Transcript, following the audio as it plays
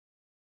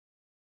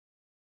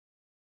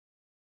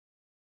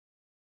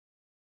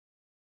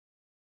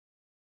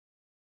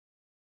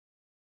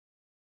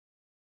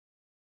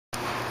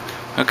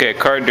Okay,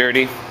 car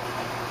dirty.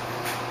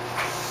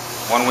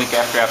 1 week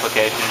after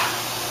application.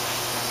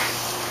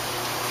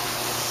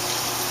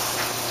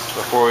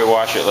 Before we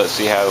wash it, let's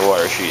see how the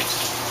water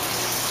sheets.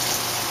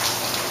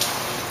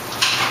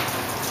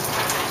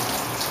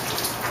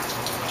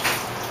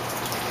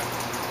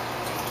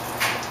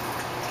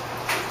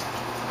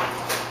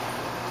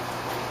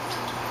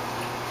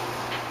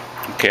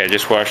 Okay, I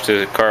just washed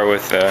the car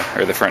with,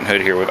 or the front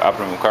hood here with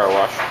Optimum Car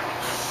Wash.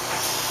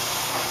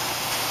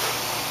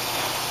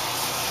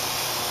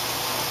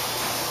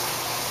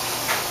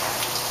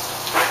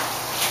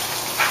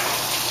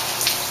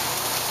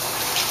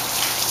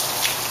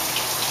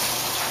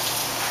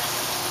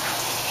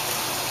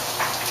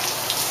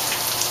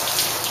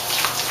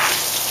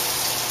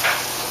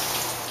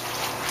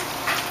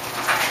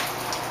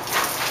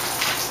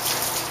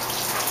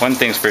 One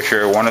thing's for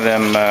sure, one of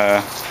them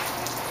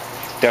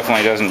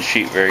definitely doesn't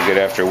sheet very good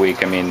after a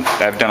week. I mean,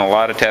 I've done a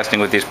lot of testing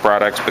with these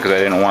products because I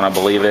didn't want to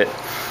believe it,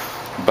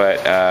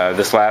 but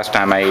this last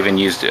time I even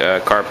used a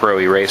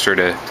CarPro eraser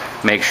to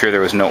make sure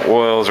there was no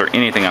oils or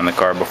anything on the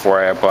car before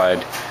I applied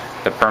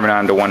the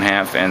Permanon to one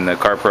half and the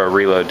CarPro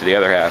Reload to the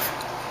other half.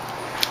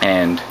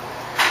 And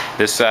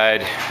this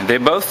side, they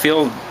both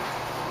feel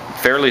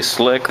fairly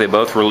slick. They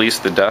both release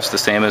the dust the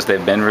same as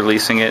they've been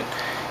releasing it.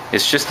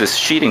 It's just this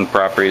sheeting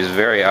property is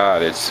very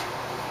odd.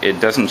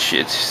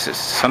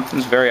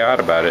 Something's very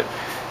odd about it.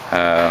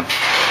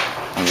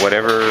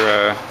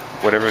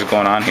 Whatever's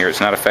going on here, it's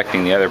not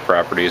affecting the other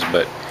properties,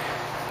 but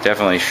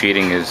definitely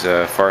sheeting is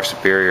far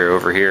superior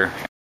over here.